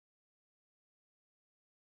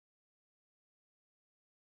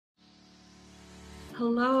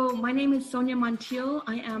Hello, my name is Sonia Montiel.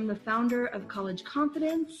 I am the founder of College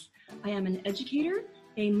Confidence. I am an educator,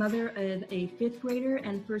 a mother of a fifth grader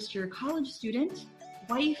and first-year college student,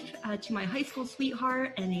 wife to my high school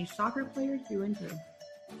sweetheart, and a soccer player through and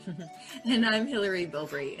through. And I'm Hillary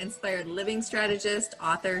Bilbrey, inspired living strategist,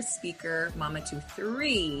 author, speaker, mama to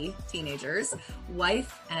 3 teenagers,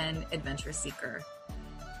 wife, and adventure seeker.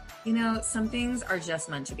 You know, some things are just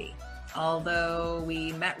meant to be. Although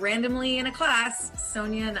we met randomly in a class,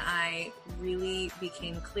 Sonia and I really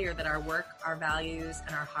became clear that our work, our values,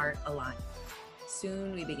 and our heart align.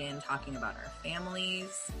 Soon we began talking about our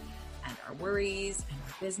families and our worries and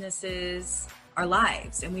our businesses, our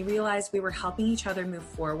lives, and we realized we were helping each other move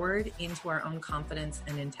forward into our own confidence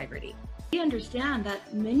and integrity. We understand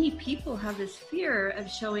that many people have this fear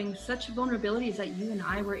of showing such vulnerabilities that you and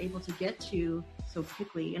I were able to get to so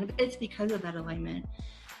quickly, and it's because of that alignment.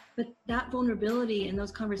 But that vulnerability and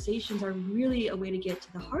those conversations are really a way to get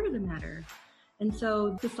to the heart of the matter. And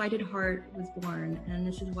so Decided Heart was born, and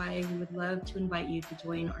this is why we would love to invite you to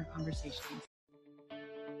join our conversations.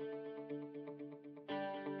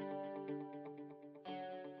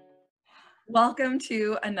 Welcome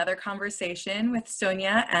to another conversation with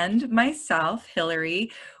Sonia and myself,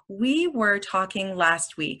 Hillary. We were talking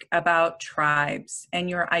last week about tribes and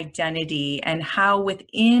your identity and how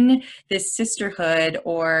within this sisterhood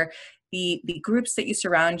or the groups that you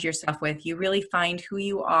surround yourself with, you really find who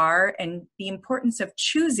you are and the importance of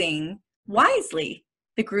choosing wisely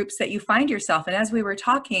the groups that you find yourself. And as we were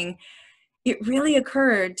talking, it really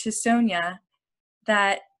occurred to Sonia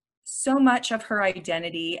that so much of her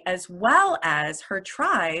identity, as well as her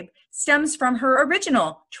tribe, stems from her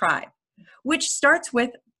original tribe, which starts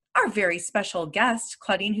with our very special guest,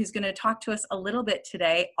 Claudine, who's going to talk to us a little bit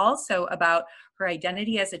today also about her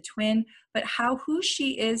identity as a twin, but how who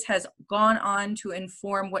she is has gone on to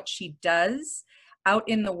inform what she does out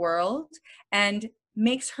in the world and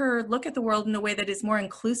makes her look at the world in a way that is more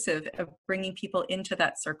inclusive of bringing people into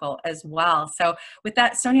that circle as well. So with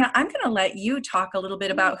that, Sonia, I'm going to let you talk a little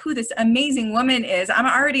bit about who this amazing woman is. I'm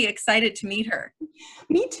already excited to meet her.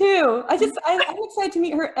 Me too. I'm excited to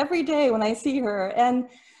meet her every day when I see her. And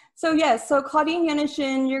so yes, so Claudine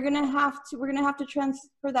Jaenichen, we're going to have to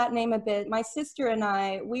transfer that name a bit. My sister and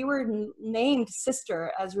I, we were named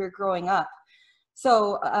sister as we were growing up.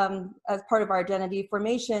 So as part of our identity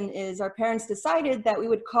formation is our parents decided that we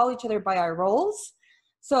would call each other by our roles.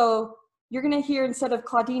 So you're going to hear instead of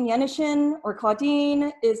Claudine Jaenichen or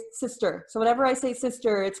Claudine is sister. So whenever I say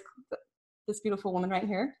sister, it's this beautiful woman right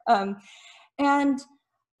here. And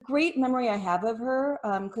great memory I have of her,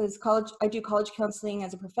 because I do college counseling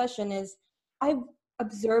as a profession, is I've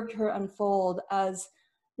observed her unfold as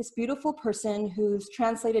this beautiful person who's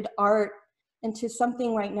translated art into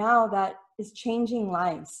something right now that is changing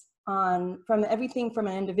lives from everything from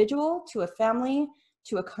an individual to a family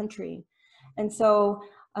to a country. And so,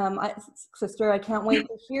 sister, I can't wait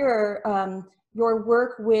to hear your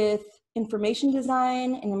work with information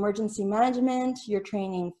design and emergency management. You're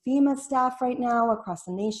training FEMA staff right now across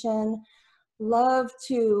the nation. Love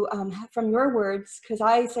to, from your words, because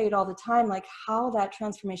I say it all the time, like how that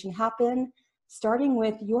transformation happened, starting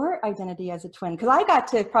with your identity as a twin, because I got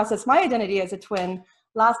to process my identity as a twin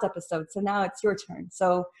last episode. So now it's your turn.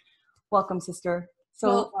 So welcome, sister.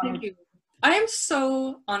 Thank you. I am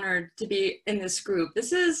so honored to be in this group.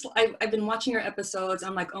 I've been watching your episodes.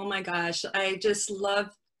 I'm like, oh my gosh, I just love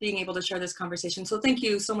being able to share this conversation. So thank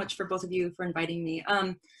you so much for both of you for inviting me.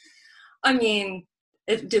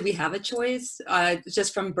 Did we have a choice?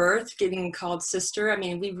 Just from birth, getting called sister. I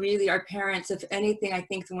mean, our parents, if anything, I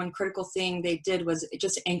think the one critical thing they did was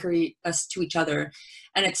just anchor us to each other.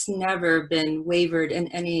 And it's never been wavered in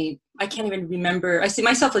any, I can't even remember. I see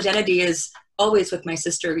my self-identity is always with my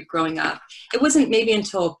sister growing up. It wasn't maybe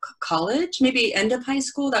until college, maybe end of high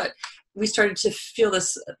school, that we started to feel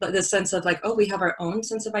this sense of like, oh, we have our own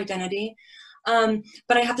sense of identity.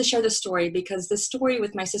 But I have to share this story because the story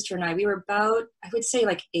with my sister and I, we were about, I would say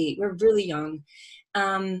like 8. We were really young.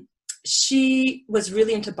 She was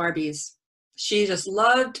really into Barbies. She just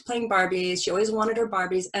loved playing Barbies. She always wanted her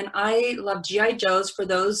Barbies. And I loved G.I. Joes, for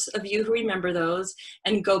those of you who remember those,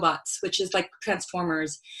 and GoBots, which is like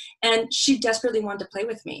Transformers. And she desperately wanted to play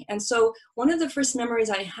with me. And so one of the first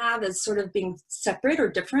memories I have as sort of being separate or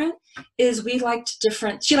different is she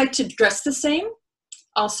liked to dress the same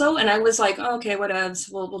also. And I was like, oh, okay,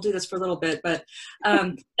 whatevs, we'll do this for a little bit. But,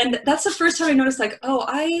 and that's the first time I noticed like, oh,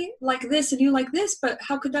 I like this and you like this, but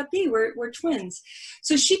how could that be? We're twins.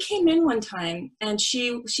 So she came in one time and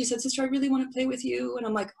she said, sister, I really want to play with you. And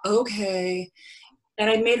I'm like, okay. And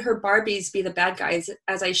I made her Barbies be the bad guys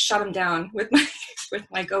as I shot them down with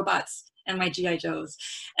my GoBots. and my GI Joes.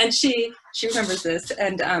 And she remembers this,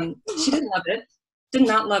 and she didn't love it, did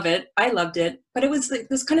not love it. I loved it, but it was like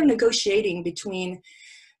this kind of negotiating between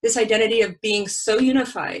this identity of being so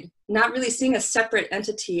unified, not really seeing a separate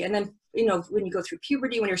entity. And then, you know, when you go through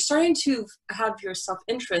puberty, when you're starting to have your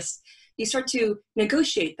self-interest, you start to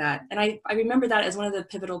negotiate that. And I remember that as one of the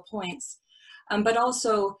pivotal points. But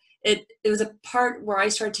also it was a part where I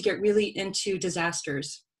started to get really into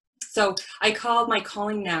disasters. So I called my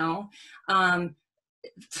calling now, my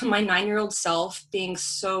 9-year-old self being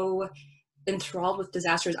so enthralled with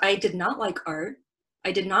disasters. I did not like art.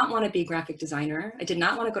 I did not want to be a graphic designer. I did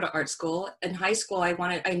not want to go to art school. In high school, I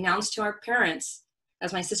announced to our parents,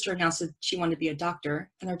 as my sister announced that she wanted to be a doctor,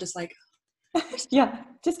 and they're just like, yeah,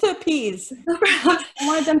 just to appease. I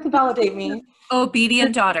wanted them to validate me.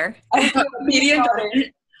 Obedient daughter. Obedient daughter.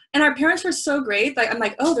 And our parents were so great. Like, I'm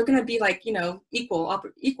like, oh, they're going to be like, you know,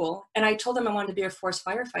 equal. And I told them I wanted to be a forest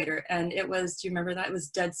firefighter. And it was, do you remember that? It was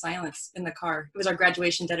dead silence in the car. It was our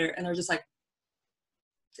graduation dinner. And they're just like,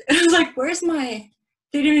 I was like,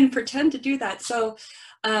 they didn't even pretend to do that. So,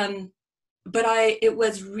 but it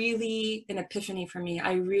was really an epiphany for me.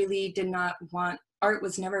 I really did not want, art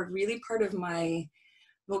was never really part of my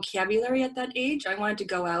vocabulary at that age. I wanted to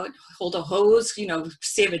go out, hold a hose, you know,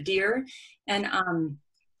 save a deer. And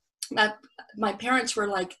that my parents were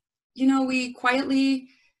like, you know, we quietly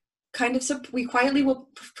will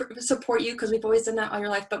support you because we've always done that all your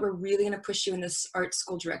life, but we're really going to push you in this art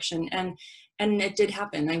school direction. And it did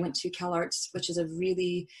happen. I went to Cal Arts, which is a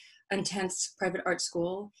really intense private art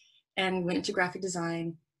school, and went into graphic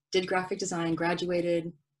design, did graphic design,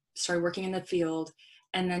 graduated, started working in the field,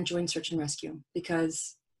 and then joined Search and Rescue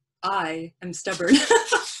because I am stubborn.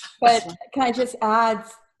 But can I just add,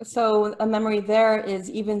 so a memory there is,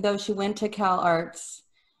 even though she went to Cal Arts,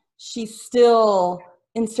 she still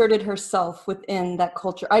inserted herself within that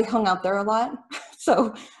culture. I hung out there a lot.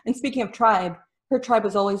 So, and speaking of tribe, her tribe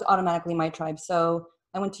was always automatically my tribe. So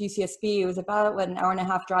I went to UCSB. It was about an hour and a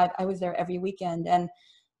half drive. I was there every weekend. And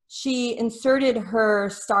she inserted her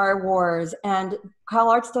Star Wars, and Cal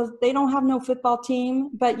Arts they don't have no football team,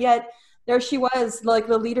 but yet there she was, like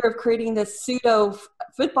the leader of creating this pseudo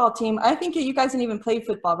football team. I think you guys didn't even play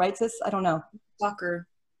football, right, sis? I don't know. Soccer.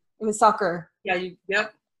 It was soccer. Yeah,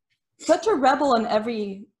 yep. Such a rebel in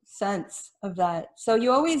every sense of that. So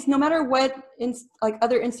you always, no matter what like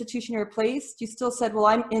other institution you're placed, you still said, well,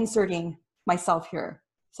 I'm inserting myself here.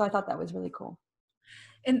 So I thought that was really cool.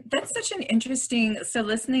 And that's such an interesting, so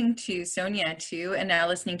listening to Sonia too, and now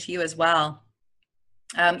listening to you as well,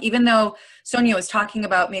 even though Sonia was talking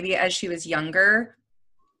about maybe as she was younger,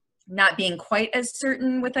 not being quite as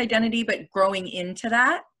certain with identity, but growing into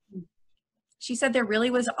that, she said there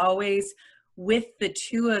really was always with the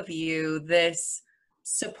two of you this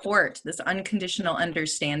support, this unconditional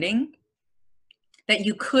understanding that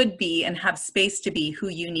you could be and have space to be who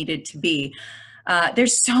you needed to be.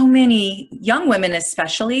 There's so many young women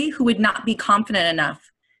especially who would not be confident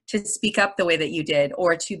enough to speak up the way that you did,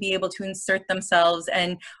 or to be able to insert themselves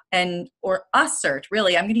or assert,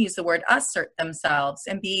 really, I'm going to use the word assert themselves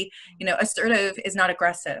and be, you know, assertive is not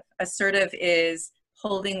aggressive. Assertive is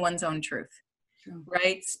holding one's own truth,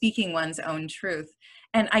 right? Speaking one's own truth.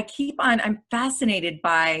 And I'm fascinated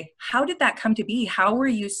by, how did that come to be? How were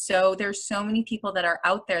you there's so many people that are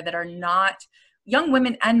out there that are not, young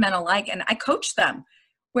women and men alike, and I coach them,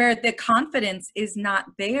 where the confidence is not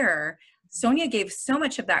there. Sonia gave so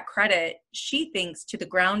much of that credit, she thinks, to the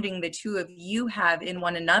grounding the two of you have in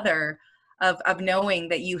one another, of knowing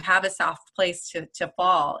that you have a soft place to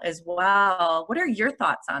fall as well. What are your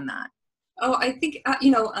thoughts on that? Oh, I think,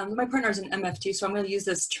 my partner is an MFT, so I'm going to use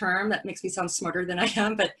this term that makes me sound smarter than I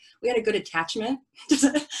am, but we had a good attachment.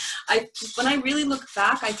 When I really look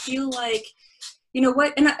back, I feel like, you know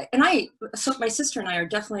what, so my sister and I are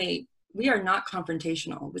definitely, we are not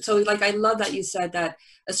confrontational. So like, I love that you said that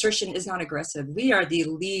assertion is not aggressive. We are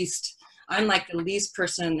I'm like the least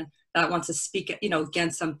person that wants to speak, you know,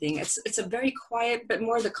 against something. It's a very quiet, but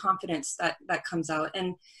more the confidence that comes out,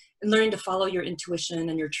 and learning to follow your intuition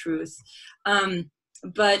and your truth.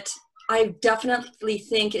 But I definitely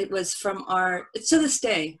think it was from it's to this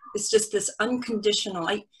day, it's just this unconditional,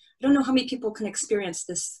 I don't know how many people can experience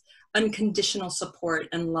this unconditional support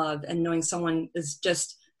and love, and knowing someone is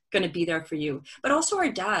just going to be there for you. But also our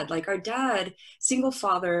dad, single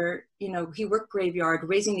father, you know, he worked graveyard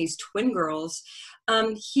raising these twin girls.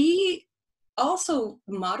 He also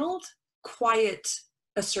modeled quiet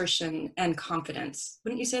assertion and confidence.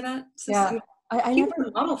 Wouldn't you say that? Yeah. I he never was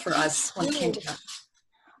a model for us when it came to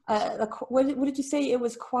that. What did you say? It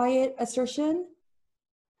was quiet assertion?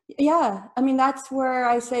 Yeah, I mean, that's where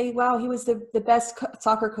I say, wow, he was the best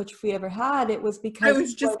soccer coach we ever had. It was because I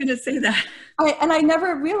was just going to say that. I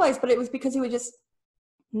never realized, but it was because he would just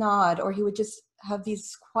nod, or he would just have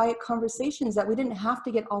these quiet conversations that we didn't have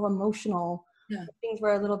to get all emotional. Yeah. Things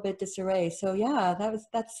were a little bit disarray. So yeah,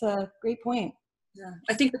 that's a great point. Yeah,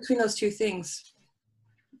 I think between those two things,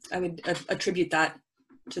 I would attribute that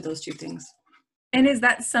to those two things. And is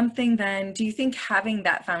that something then, do you think having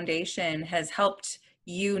that foundation has helped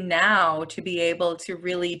you now to be able to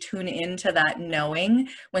really tune into that, knowing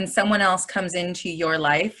when someone else comes into your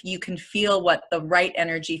life, you can feel what the right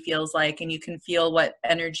energy feels like, and you can feel what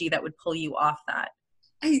energy that would pull you off that?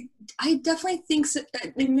 I definitely think so.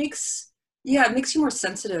 It makes you more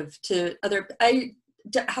sensitive to other. I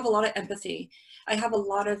have a lot of empathy. I have a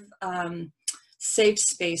lot of safe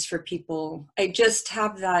space for people. I just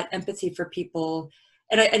have that empathy for people,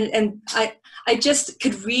 and I just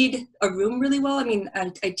could read a room really well. I mean,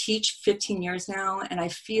 I teach 15 years now, and I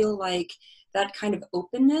feel like that kind of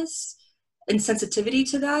openness and sensitivity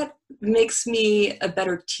to that makes me a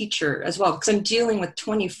better teacher as well, because I'm dealing with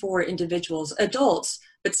 24 individuals, adults,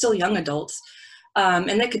 but still young adults.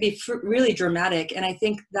 And that could be really dramatic. And I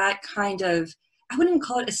think that kind of, I wouldn't even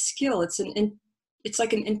call it a skill. It's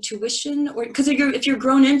like an intuition, or because if you're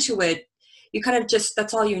grown into it, you kind of just,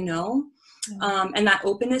 that's all you know. And that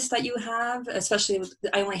openness that you have, especially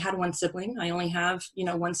I only had one sibling. I only have,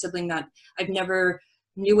 one sibling that I've never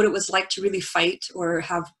knew what it was like to really fight or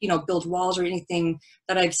have, build walls or anything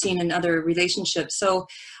that I've seen in other relationships. So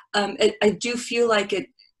I do feel like it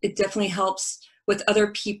definitely helps with other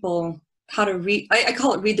people how to read. I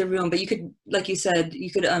call it read the room, but you could, like you said, you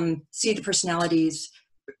could see the personalities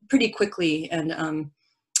pretty quickly, and and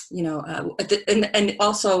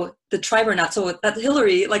also the tribe or not. So that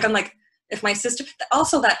Hillary, like, I'm like, if my sister,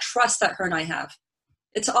 also that trust that her and I have,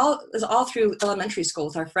 it's all through elementary school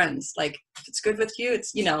with our friends. Like, if it's good with you,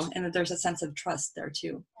 it's, and there's a sense of trust there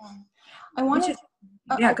too. I wanted,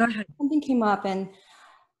 go ahead. Something came up, and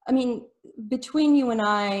I mean, between you and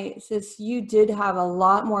I, sis, you did have a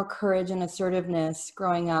lot more courage and assertiveness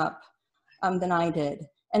growing up than I did.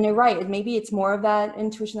 And you're right, maybe it's more of that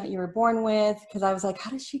intuition that you were born with, because I was like,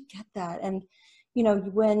 how does she get that? And,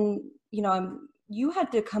 when, you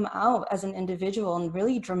had to come out as an individual in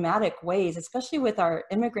really dramatic ways, especially with our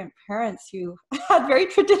immigrant parents who had very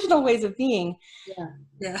traditional ways of being.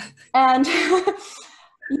 Yeah. And,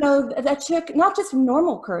 that took not just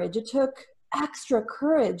normal courage, it took extra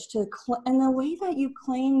courage and the way that you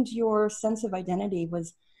claimed your sense of identity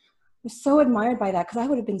was so admired by that, because I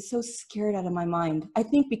would have been so scared out of my mind. I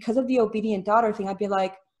think because of the obedient daughter thing, I'd be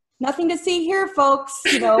like, nothing to see here, folks,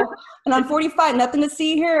 and I'm 45, nothing to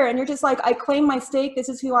see here. And you're just like, I claim my stake. This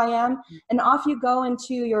is who I am. And off you go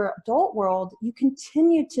into your adult world. You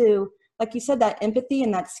continue to, like you said, that empathy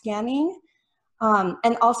and that scanning,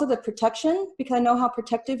 and also the protection, because I know how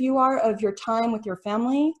protective you are of your time with your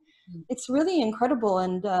family. It's really incredible.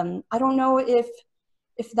 And I don't know if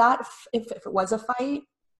it was a fight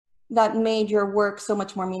that made your work so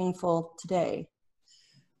much more meaningful today.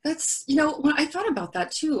 That's, when I thought about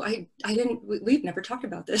that too, we've never talked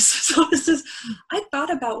about this. So I thought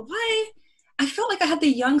about why I felt like I had the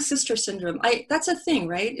young sister syndrome. That's a thing,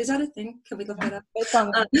 right? Is that a thing? Can we look that up?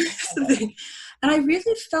 It's a thing. And I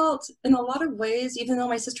really felt, in a lot of ways, even though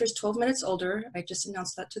my sister is 12 minutes older, I just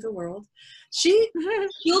announced that to the world, she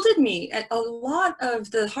shielded me at a lot of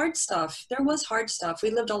the hard stuff. There was hard stuff.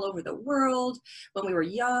 We lived all over the world when we were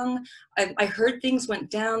young. I heard things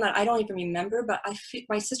went down that I don't even remember, but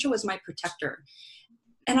my sister was my protector.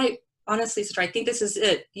 And honestly, sister, I think this is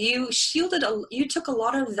it. You you took a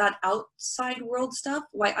lot of that outside world stuff.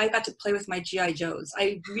 Why I got to play with my GI Joes.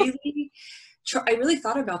 I really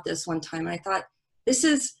thought about this one time, and I thought, this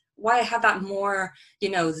is why I have that more,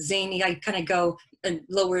 zany. I kind of go and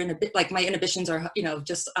lower in a bit, like my inhibitions are,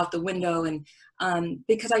 just out the window, and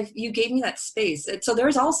because you gave me that space. And so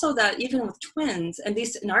there's also that, even with twins, at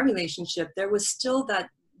least in our relationship, there was still that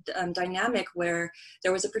dynamic where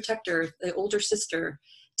there was a protector, the older sister.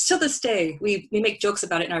 Till this day, we make jokes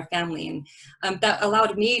about it in our family, and that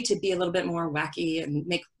allowed me to be a little bit more wacky and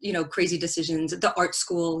make crazy decisions. The art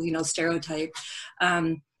school stereotype,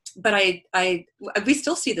 but we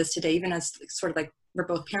still see this today, even as sort of like we're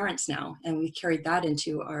both parents now, and we carried that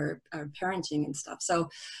into our parenting and stuff. So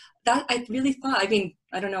that I really thought. I mean,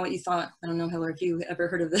 I don't know what you thought. I don't know, Hillary, if you ever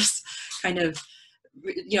heard of this kind of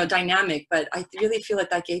dynamic, but I really feel like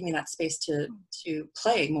that gave me that space to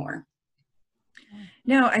play more.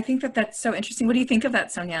 No, I think that's so interesting. What do you think of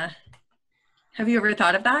that, Sonia? Have you ever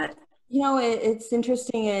thought of that? It's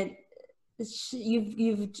interesting.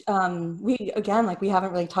 we again, like, we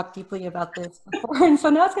haven't really talked deeply about this before, and so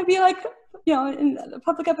now it's gonna be like, in a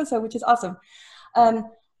public episode, which is awesome.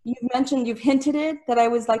 You've hinted it, that I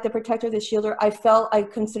was like the protector, the shielder. I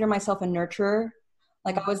consider myself a nurturer.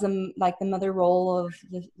 Like, I was the mother role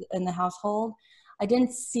in the household. I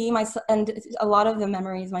didn't see myself, and a lot of the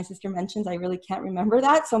memories my sister mentions, I really can't remember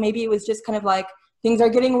that. So maybe it was just kind of like, things are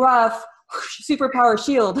getting rough, superpower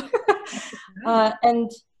shield.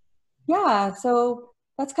 And yeah, so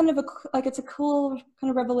that's kind of it's a cool kind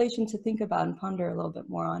of revelation to think about and ponder a little bit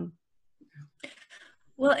more on.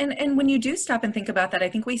 Well, and when you do stop and think about that, I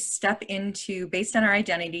think we step into, based on our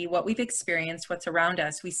identity, what we've experienced, what's around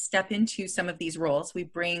us, we step into some of these roles. We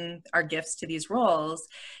bring our gifts to these roles,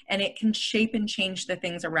 and it can shape and change the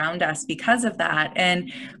things around us because of that.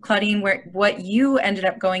 And Claudine, what you ended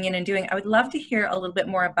up going in and doing, I would love to hear a little bit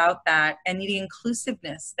more about that and the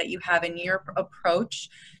inclusiveness that you have in your approach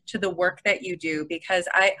to the work that you do. Because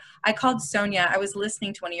I called Sonia, I was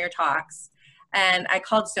listening to one of your talks, and I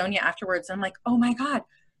called Sonia afterwards, and I'm like, oh my God,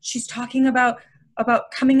 she's talking about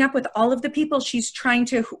coming up with all of the people she's trying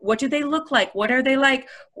to, what do they look like? What are they like?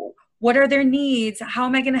 What are their needs? How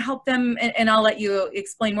am I going to help them? And I'll let you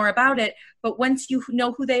explain more about it. But once you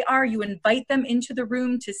know who they are, you invite them into the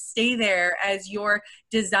room to stay there as you're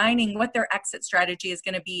designing what their exit strategy is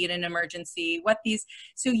going to be in an emergency,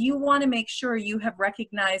 so you want to make sure you have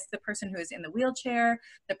recognized the person who is in the wheelchair,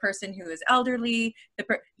 the person who is elderly,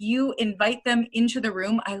 you invite them into the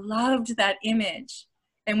room. I loved that image.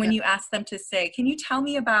 And when you ask them to say, can you tell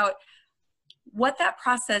me about what that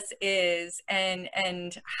process is,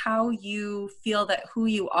 and how you feel that who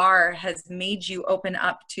you are has made you open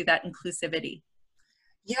up to that inclusivity?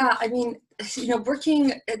 Yeah, I mean,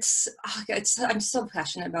 working, I'm so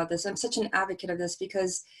passionate about this. I'm such an advocate of this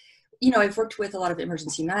because, I've worked with a lot of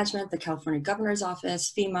emergency management, the California Governor's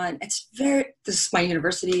Office, FEMA, and this is my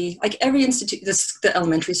university, like every institute, the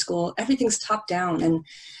elementary school, everything's top down. And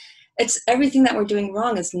it's everything that we're doing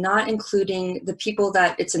wrong is not including the people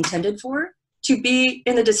that it's intended for to be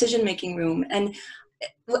in the decision-making room. And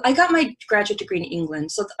I got my graduate degree in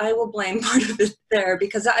England, so I will blame part of it there,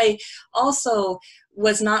 because I also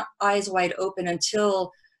was not eyes wide open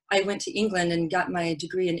until I went to England and got my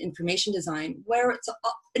degree in information design, where it's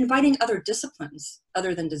inviting other disciplines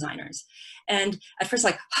other than designers. And at first,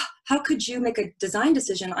 like, how could you make a design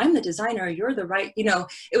decision? I'm the designer, you're the right,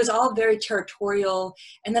 it was all very territorial.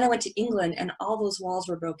 And then I went to England and all those walls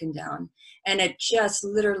were broken down. And it just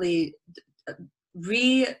literally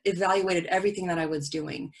re-evaluated everything that I was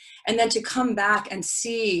doing. And then to come back and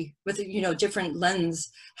see with, different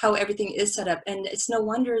lens, how everything is set up. And it's no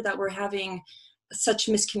wonder that we're having such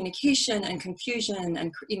miscommunication and confusion.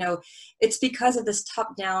 And, it's because of this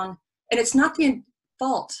top down, and it's not the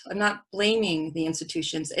fault. I'm not blaming the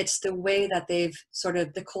institutions. It's the way that they've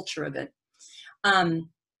the culture of it.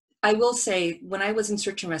 I will say, when I was in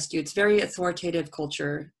search and rescue, it's very authoritative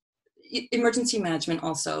culture. Emergency management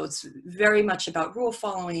also, it's very much about rule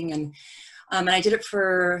following, and I did it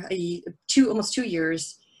for almost 2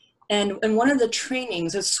 years. And one of the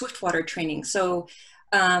trainings was Swiftwater training. So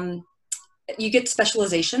you get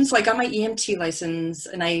specializations. So I got my EMT license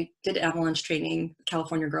and I did avalanche training,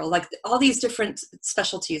 California girl, like all these different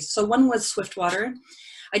specialties. So one was Swiftwater.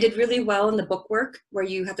 I did really well in the book work, where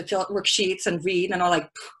you have to fill out worksheets and read, and I'll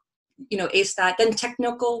ace that. Then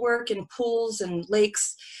technical work in pools and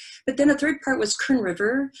lakes. But then the third part was Kern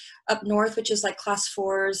River up north, which is like class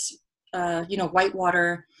 4s,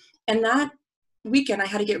 whitewater. And that weekend I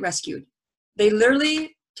had to get rescued. They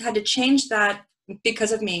literally had to change that,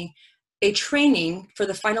 because of me, a training for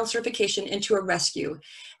the final certification into a rescue.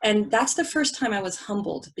 And that's the first time I was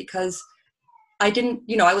humbled, because I didn't,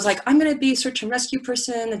 I was like, I'm going to be a search and rescue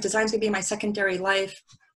person, and design's going to be my secondary life.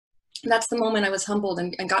 And that's the moment I was humbled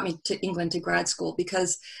and got me to England to grad school,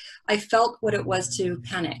 because I felt what it was to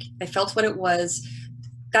panic. I felt what it was.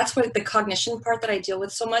 That's what the cognition part that I deal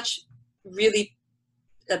with so much really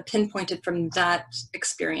pinpointed from that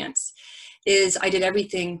experience. Is I did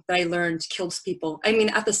everything that I learned killed people. I mean,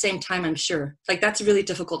 at the same time, I'm sure. Like, that's really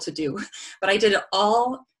difficult to do. But I did it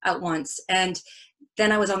all at once. And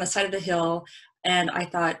then I was on the side of the hill, and I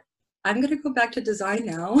thought, I'm going to go back to design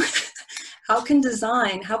now. How can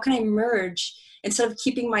I merge, instead of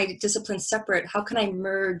keeping my disciplines separate, how can I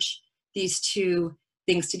merge these two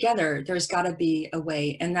things together? There's got to be a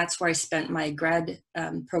way. And that's where I spent my grad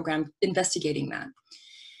program investigating that.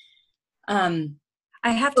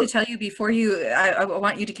 I have to tell you before I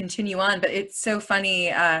want you to continue on, but it's so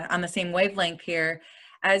funny, on the same wavelength here.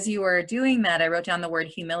 As you were doing that, I wrote down the word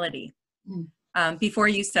humility before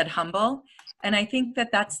you said humble. And I think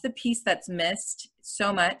that that's the piece that's missed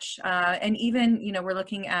so much. And even, you know, we're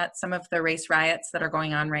looking at some of the race riots that are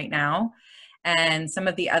going on right now and some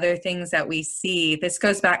of the other things that we see. This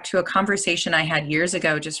goes back to a conversation I had years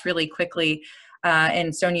ago, just really quickly.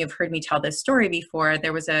 And Sonia, you've heard me tell this story before.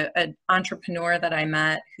 There was an entrepreneur that I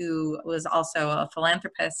met who was also a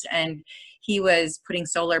philanthropist, and he was putting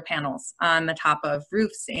solar panels on the top of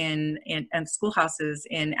roofs in schoolhouses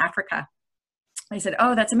in Africa. I said,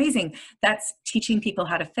 "Oh, that's amazing. That's teaching people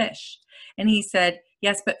how to fish." And he said,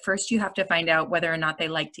 "Yes, but first you have to find out whether or not they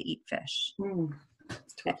like to eat fish."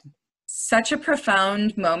 Such a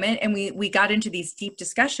profound moment. And we got into these deep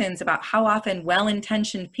discussions about how often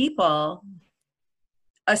well-intentioned people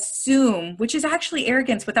assume, which is actually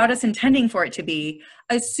arrogance without us intending for it to be,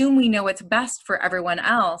 assume we know what's best for everyone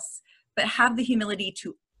else, but have the humility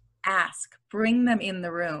to ask, bring them in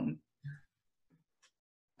the room.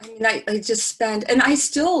 I mean, I just spent, and I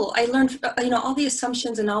learned, you know, all the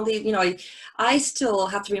assumptions and all the, you know, I still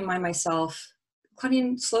have to remind myself,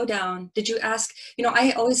 Claudine, slow down. Did you ask, you know,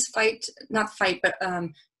 I always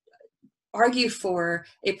argue for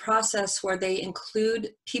a process where they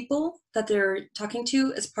include people that they're talking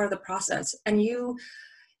to as part of the process. And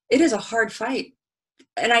it is a hard fight.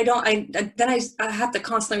 And I have to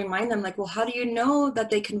constantly remind them, like, well, how do you know that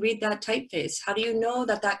they can read that typeface? How do you know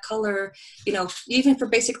that color, you know, even for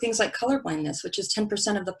basic things like color blindness, which is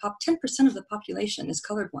 10% of the population is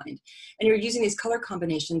colorblind. And you're using these color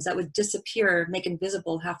combinations that would disappear, make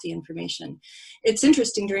invisible half the information. It's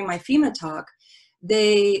interesting, during my FEMA talk,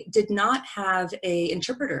 they did not have a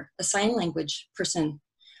interpreter, a sign language person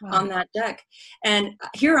on that deck. And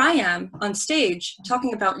here I am on stage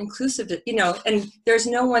talking about inclusive, you know, and there's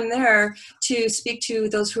no one there to speak to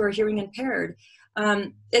those who are hearing impaired.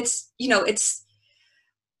 I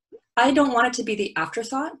don't want it to be the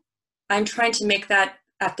afterthought. I'm trying to make that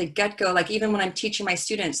at the get-go, like even when I'm teaching my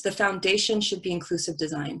students, the foundation should be inclusive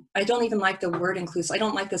design. I don't even like the word inclusive. I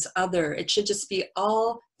don't like this other. It should just be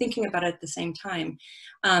all thinking about it at the same time.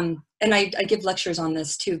 And I give lectures on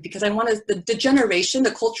this too, because I want the generation,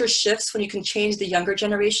 the culture shifts when you can change the younger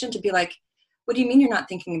generation to be like, what do you mean you're not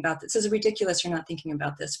thinking about this? This is ridiculous. You're not thinking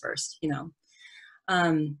about this first, you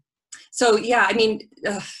know? So yeah, I mean,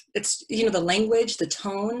 it's, you know, the language, the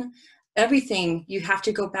tone, everything, you have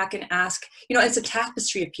to go back and ask, you know, it's a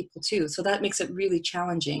tapestry of people too. So that makes it really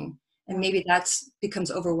challenging. And maybe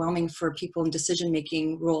becomes overwhelming for people in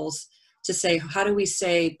decision-making roles to say, how do we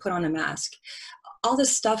say, put on a mask? All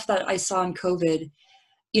this stuff that I saw in COVID,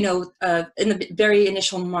 you know, in the very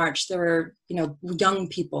initial March, there were, you know, young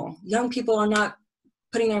people are not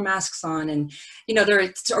putting their masks on. And, you know,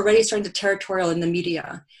 they're already starting to territorial in the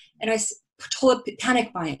media. And I told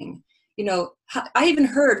panic buying. You know, I even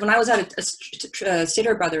heard when I was at a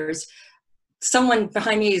Stater Brothers, someone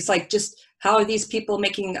behind me is like, just how are these people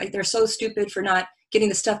they're so stupid for not getting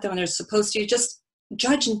the stuff done when they're supposed to, just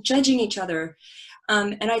judging each other.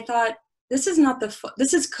 And I thought, this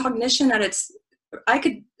is cognition at its, I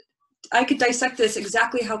could dissect this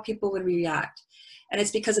exactly how people would react. And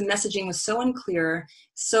it's because the messaging was so unclear,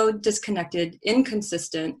 so disconnected,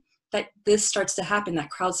 inconsistent, that this starts to happen, that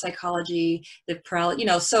crowd psychology, the paralysis, you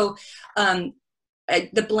know. So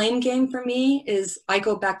the blame game for me is, I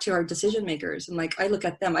go back to our decision makers and like, I look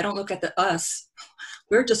at them, I don't look at us.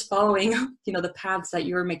 We're just following, you know, the paths that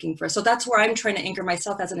you're making for us. So that's where I'm trying to anchor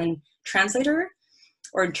myself as a translator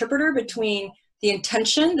or interpreter between the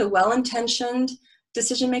intention, the well-intentioned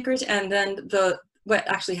decision makers, and then what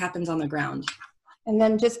actually happens on the ground. And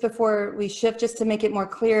then just before we shift, just to make it more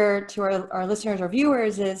clear to our listeners or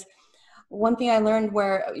viewers, is one thing I learned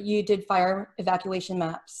where you did fire evacuation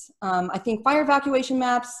maps. I think fire evacuation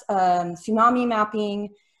maps, tsunami mapping,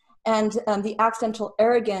 and the accidental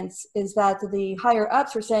arrogance is that the higher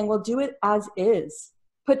ups are saying, well, do it as is.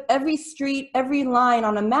 Put every street, every line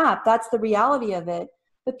on a map. That's the reality of it.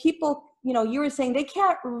 But people, you know, you were saying they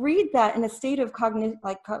can't read that in a state of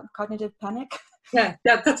cognitive panic. Yeah,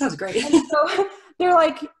 that sounds great. And so they're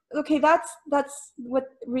like, okay, that's what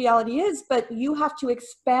reality is, but you have to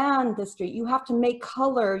expand the street. You have to make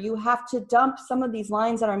color. You have to dump some of these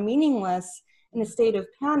lines that are meaningless in a state of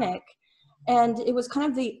panic. And it was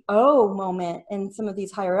kind of the moment in some of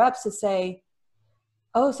these higher ups to say,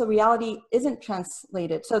 oh, so reality isn't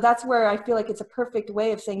translated. So that's where I feel like it's a perfect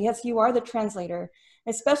way of saying, yes, you are the translator,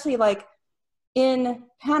 especially like in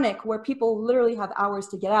panic where people literally have hours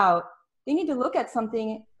to get out. They need to look at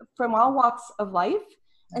something from all walks of life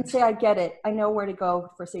and say, I get it. I know where to go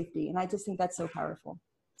for safety. And I just think that's so powerful.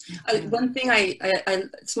 One thing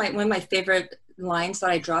it's one of my favorite lines that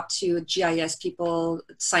I drop to GIS people,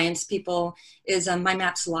 science people, is my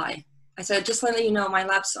maps lie. I said, just letting you know, my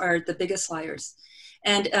maps are the biggest liars.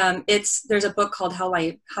 And there's a book called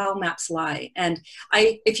How Maps Lie. And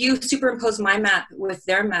if you superimpose my map with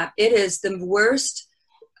their map, it is the worst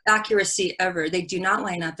accuracy ever. They do not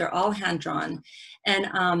line up. They're all hand drawn.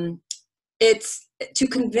 And it's to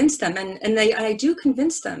convince them, and I do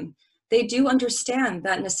convince them. They do understand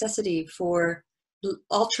that necessity for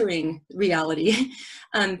altering reality,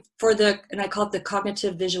 and I call it the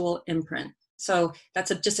cognitive visual imprint. So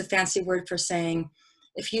that's just a fancy word for saying,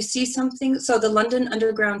 if you see something, so the London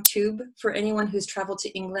Underground Tube, for anyone who's traveled to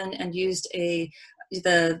England and used the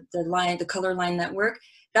color line network,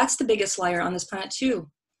 that's the biggest liar on this planet too.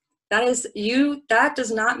 That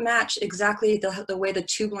does not match exactly the way the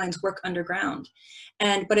tube lines work underground.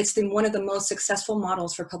 But it's one of the most successful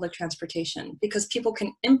models for public transportation, because people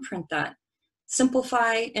can imprint that.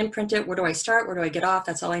 Simplify, imprint it. Where do I start? Where do I get off?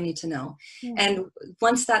 That's all I need to know. Yeah. And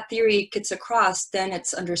once that theory gets across, then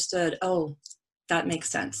it's understood, oh, that makes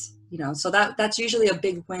sense. So that's usually a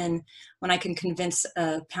big win when I can convince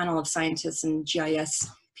a panel of scientists and GIS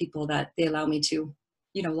people that they allow me to,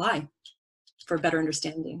 lie for better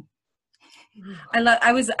understanding.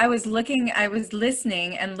 I was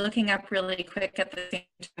listening and looking up really quick at the same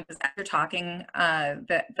time as you're talking,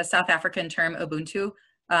 the South African term Ubuntu,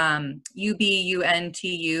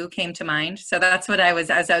 Ubuntu came to mind. So that's what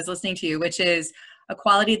as I was listening to you, which is a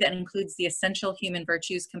quality that includes the essential human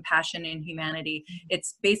virtues, compassion, and humanity.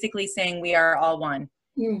 It's basically saying we are all one.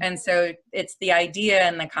 And so it's the idea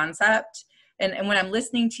and the concept. And when I'm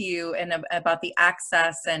listening to you and about the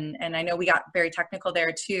access, and I know we got very technical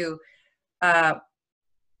there too, but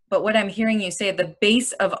what I'm hearing you say, the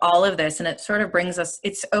base of all of this, and it sort of brings us,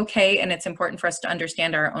 it's okay and it's important for us to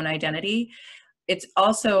understand our own identity. It's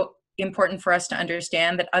also important for us to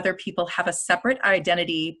understand that other people have a separate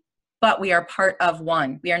identity, but we are part of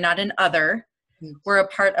one. We are not an other. We're a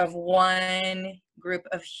part of one group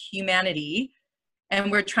of humanity, and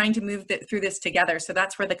we're trying to move through this together. So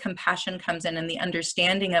that's where the compassion comes in, and the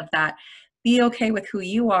understanding of that. Be okay with who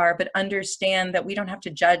you are, but understand that we don't have to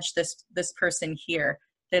judge this person here,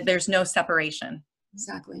 that there's no separation.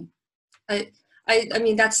 Exactly. I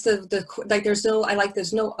mean, that's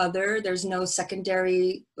there's no other, there's no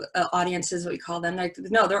secondary audiences, what we call them.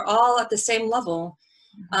 No, they're all at the same level.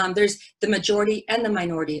 There's the majority and the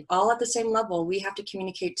minority all at the same level. We have to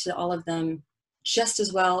communicate to all of them just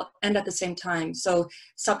as well and at the same time. So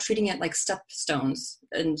stop treating it like stepstones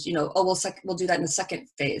and, we'll do that in the second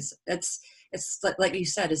phase. It's like you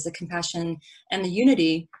said, is the compassion and the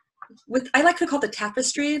unity I like to call it the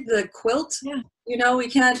tapestry, the quilt. Yeah. We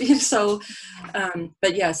can't,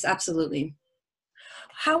 but yes, absolutely.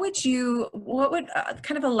 What would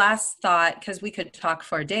kind of a last thought, because we could talk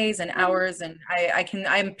for days and hours, and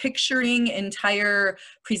I'm picturing entire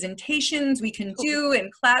presentations we can do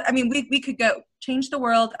in class. I mean, we could go change the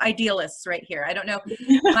world, idealists right here. I don't know.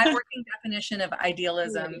 My working definition of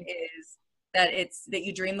idealism is that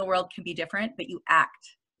you dream the world can be different, but you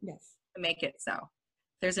act to make it so.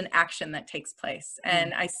 There's an action that takes place.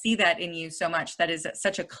 And I see that in you so much. That is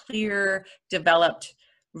such a clear, developed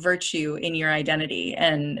virtue in your identity.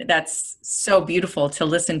 And that's so beautiful to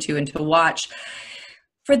listen to and to watch.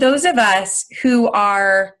 For those of us who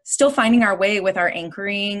are still finding our way with our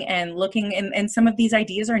anchoring and looking, and some of these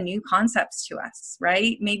ideas are new concepts to us,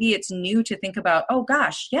 right? Maybe it's new to think about, oh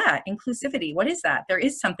gosh, yeah, inclusivity. What is that? There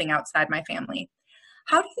is something outside my family.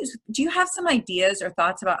 Do you have some ideas or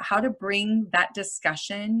thoughts about how to bring that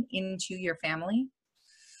discussion into your family?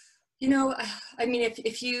 I mean,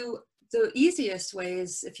 the easiest way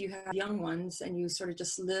is if you have young ones and you sort of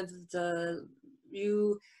just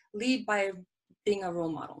you lead by being a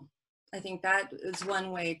role model. I think that is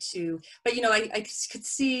one way but I could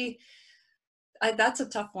see, that's a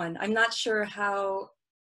tough one. I'm not sure how,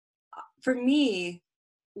 for me,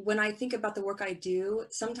 when I think about the work I do,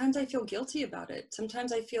 sometimes I feel guilty about it.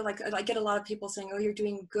 Sometimes I feel like I get a lot of people saying, oh, you're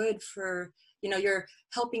doing good for, you're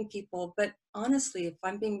helping people. But honestly, if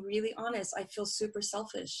I'm being really honest, I feel super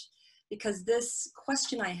selfish, because this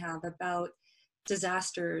question I have about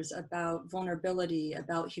disasters, about vulnerability,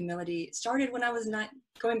 about humility, started when I was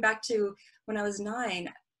going back to when I was 9.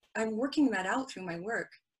 I'm working that out through my work.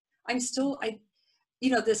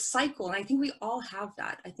 This cycle, and I think we all have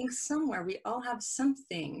that. I think somewhere we all have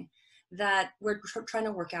something that we're trying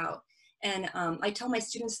to work out. And I tell my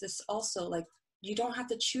students this also, like, you don't have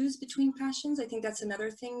to choose between passions. I think that's another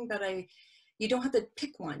thing that you don't have to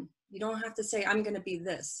pick one. You don't have to say, I'm going to be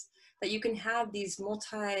this, that you can have these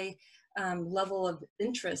level of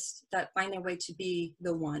interest that find their way to be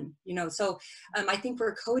the one, so I think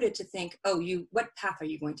we're coded to think, what path are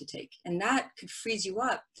you going to take? And that could freeze you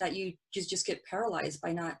up, that you just get paralyzed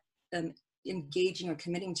by not engaging or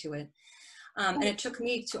committing to it. And it took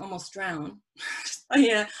me to almost drown.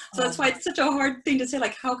 Yeah. So that's why it's such a hard thing to say,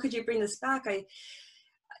 like, how could you bring this back?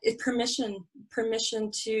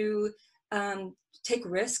 Permission to take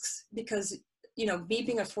risks, because, you know, me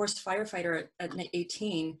being a forced firefighter at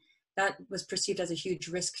 18, that was perceived as a huge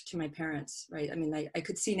risk to my parents, right? I mean, I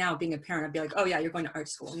could see now being a parent, I'd be like, oh yeah, you're going to art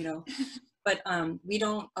school, you know, but we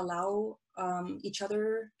don't allow each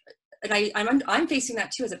other. And I'm facing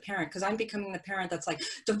that too as a parent, because I'm becoming the parent that's like,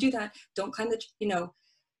 don't do that, don't climb the, you know,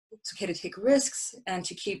 it's okay to take risks and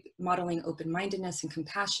to keep modeling open-mindedness and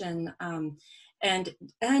compassion, and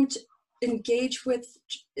engage with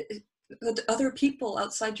other people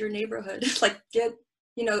outside your neighborhood, like get,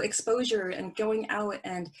 you know, exposure and going out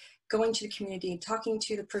and going to the community, talking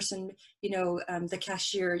to the person, you know, the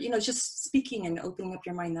cashier, you know, just speaking and opening up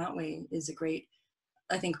your mind that way is a great,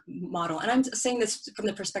 I think, model. And I'm saying this from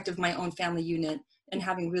the perspective of my own family unit and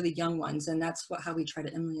having really young ones. And that's how we try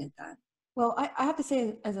to emulate that. Well, I have to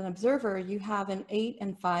say, as an observer, you have an 8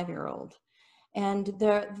 and 5-year-old, and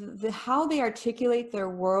the how they articulate their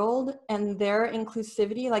world and their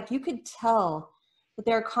inclusivity, like you could tell that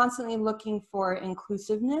they're constantly looking for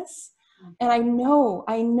inclusiveness. And I know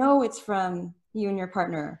it's from you and your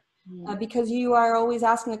partner, because you are always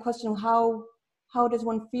asking the question, how does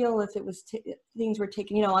one feel if it was things were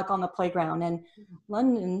taken, you know, like on the playground? And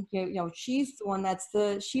London, you know, she's the one that's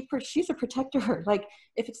she's a protector. Like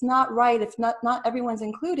if it's not right, if not everyone's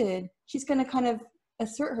included, she's going to kind of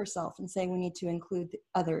assert herself and say we need to include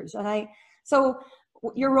others. And so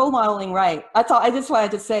you're role modeling, right? That's all. I just wanted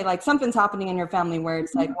to say, like, something's happening in your family where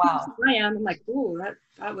it's like, wow. I am. I'm like, oh,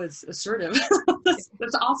 that was assertive.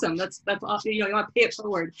 that's awesome. That's awesome. You know, you want to pay it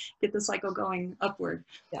forward, get the cycle going upward.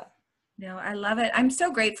 Yeah. No, I love it. I'm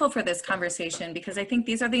so grateful for this conversation, because I think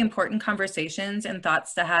these are the important conversations and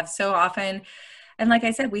thoughts to have so often. And like I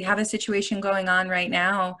said, we have a situation going on right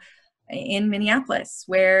now in Minneapolis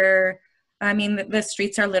where, I mean, the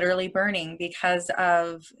streets are literally burning because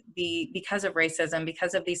of racism,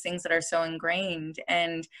 because of these things that are so ingrained.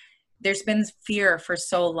 And there's been fear for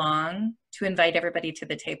so long to invite everybody to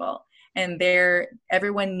the table. And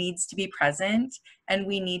everyone needs to be present, and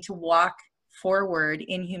we need to walk forward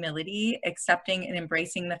in humility, accepting and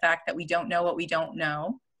embracing the fact that we don't know what we don't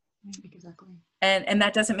know. Exactly. And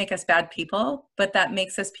that doesn't make us bad people, but that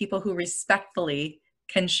makes us people who respectfully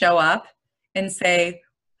can show up and say,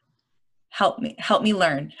 help me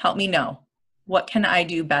learn, help me know. What can I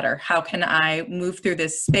do better? How can I move through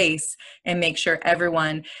this space and make sure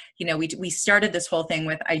everyone, you know, we started this whole thing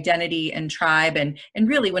with identity and tribe, and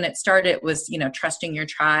really when it started it was, you know, trusting your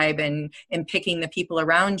tribe and picking the people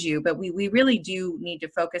around you. But we really do need to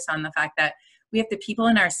focus on the fact that we have the people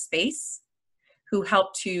in our space who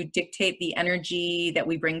help to dictate the energy that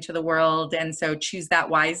we bring to the world. And so choose that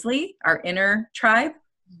wisely, our inner tribe.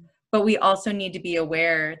 But we also need to be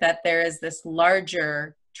aware that there is this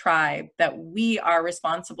larger tribe that we are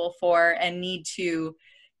responsible for and need to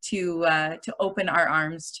open our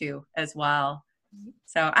arms to as well.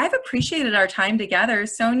 So I've appreciated our time together.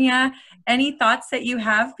 Sonia, any thoughts that you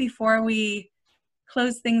have before we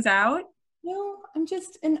close things out? No, I'm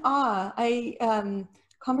just in awe.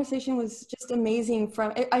 Conversation was just amazing.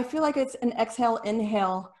 I feel like it's an exhale,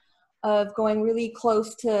 inhale of going really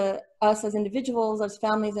close to us as individuals, as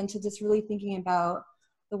families, and to just really thinking about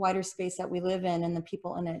the wider space that we live in and the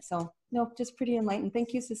people in it. So, no, just pretty enlightened.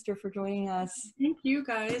 Thank you, sister, for joining us. Thank you,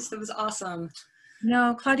 guys. That was awesome.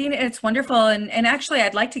 No, Claudine, it's wonderful. And actually,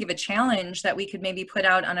 I'd like to give a challenge that we could maybe put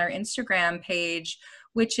out on our Instagram page,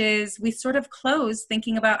 which is we sort of close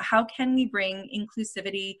thinking about how can we bring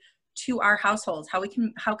inclusivity to our households, how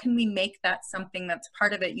can we make that something that's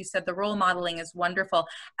part of it. You said the role modeling is wonderful.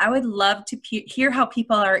 I would love to hear how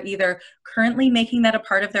people are either currently making that a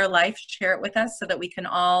part of their life, share it with us so that we can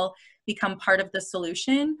all become part of the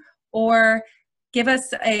solution, or give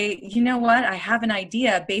us you know what, I have an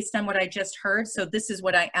idea based on what I just heard, so this is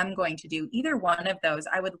what I am going to do. Either one of those,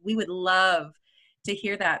 we would love to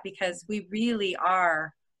hear that, because we really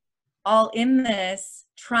are all in this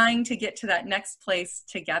trying to get to that next place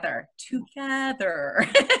together. The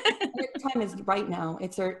time is right now.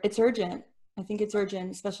 It's urgent. I think it's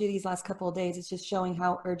urgent, especially these last couple of days. It's just showing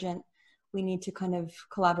how urgent we need to kind of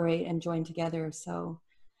collaborate and join together. So,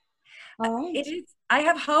 all right. It is. I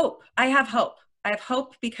have hope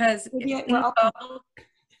because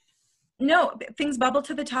things bubble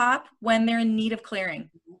to the top when they're in need of clearing.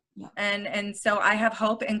 Yeah. And so I have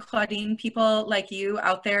hope. And Claudine, people like you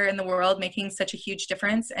out there in the world making such a huge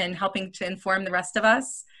difference and helping to inform the rest of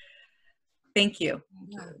us. Thank you.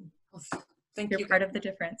 Thank You're you. part of the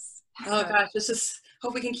difference. Oh gosh,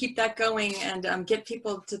 hope we can keep that going and get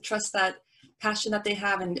people to trust that passion that they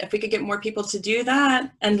have. And if we could get more people to do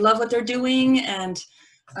that and love what they're doing, and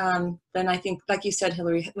then I think, like you said,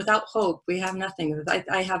 Hillary, without hope, we have nothing.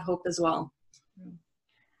 I have hope as well.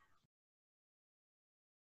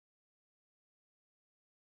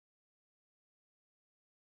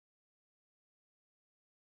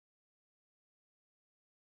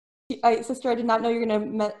 Sister, I did not know you were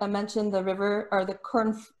going to mention the river, or the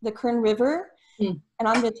Kern River. And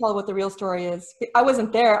I'm going to tell what the real story is. I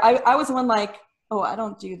wasn't there. I was the one like, oh, I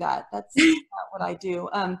don't do that. That's not what I do.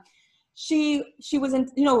 She was in,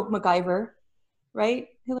 MacGyver, right?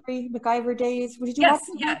 Hillary, MacGyver days. Did you watch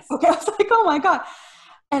that? Yes. Okay, I was like, oh my God.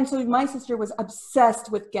 And so my sister was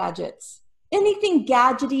obsessed with gadgets. Anything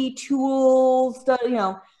gadgety, tools,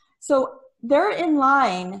 So they're in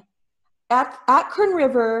line at Kern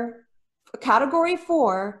River, category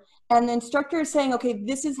 4, and the instructor is saying, okay,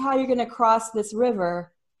 this is how you're going to cross this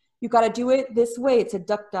river. You got to do it this way. It's a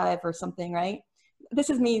duck dive or something, right? This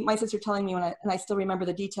is my sister telling me and I still remember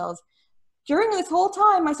the details. During this whole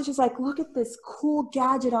time, my sister's like, look at this cool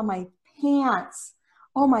gadget on my pants.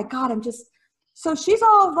 Oh my God, so she's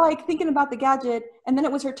all like thinking about the gadget, and then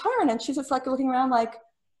it was her turn, and she's just like looking around like,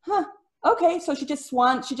 huh, okay. So she just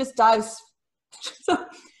dives. So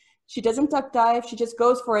she doesn't duck dive, she just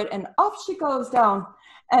goes for it, and off she goes down.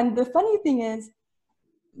 And the funny thing is,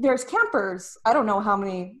 there's campers, I don't know how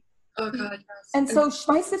many. Oh God, yes. And so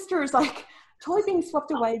my sister is like totally being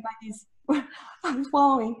swept away by these, I'm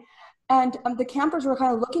following. And the campers were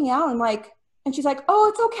kind of looking out and she's like, oh,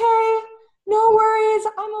 it's okay. No worries,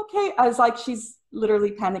 I'm okay. I was like, she's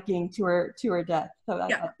literally panicking to her death. So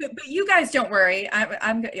but you guys don't worry.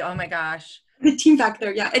 I'm oh my gosh. The team back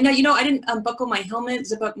there, yeah. And now, I didn't unbuckle my helmet,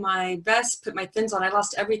 zip up my vest, put my fins on. I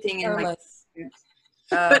lost everything in my.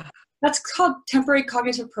 But that's called temporary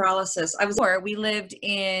cognitive paralysis. We lived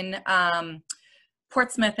in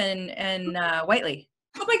Portsmouth and Whiteley.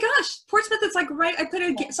 Oh my gosh, Portsmouth! It's like right. I put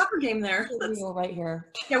a soccer game there. Right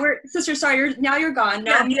here. Yeah, sister. Sorry, you're gone.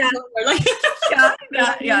 No, yeah.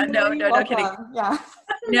 No kidding. Yeah.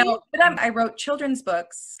 No, but I wrote children's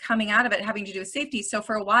books coming out of it, having to do with safety. So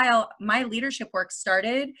for a while, my leadership work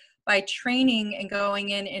started by training and going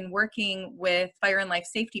in and working with fire and life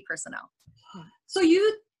safety personnel. So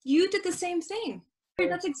you did the same thing.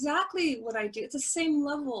 That's exactly what I do. It's the same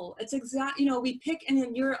level. It's we pick, and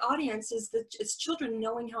then your audience it's children,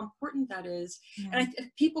 knowing how important that is. Yeah. And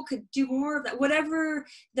if people could do more of that, whatever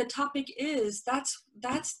the topic is, that's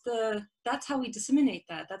how we disseminate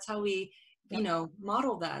that. That's how we,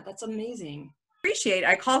 model that. That's amazing.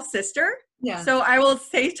 I call sister. Yeah. So I will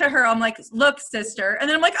say to her, I'm like, look, sister. And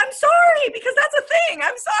then I'm like, I'm sorry, because that's a thing.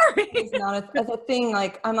 I'm sorry. It's not a thing.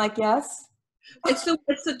 Like, I'm like, yes. It's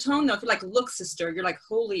the tone though. If you're like, look, sister, you're like,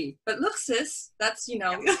 holy, but look, sis, that's,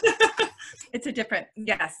 It's a different,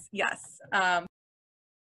 yes.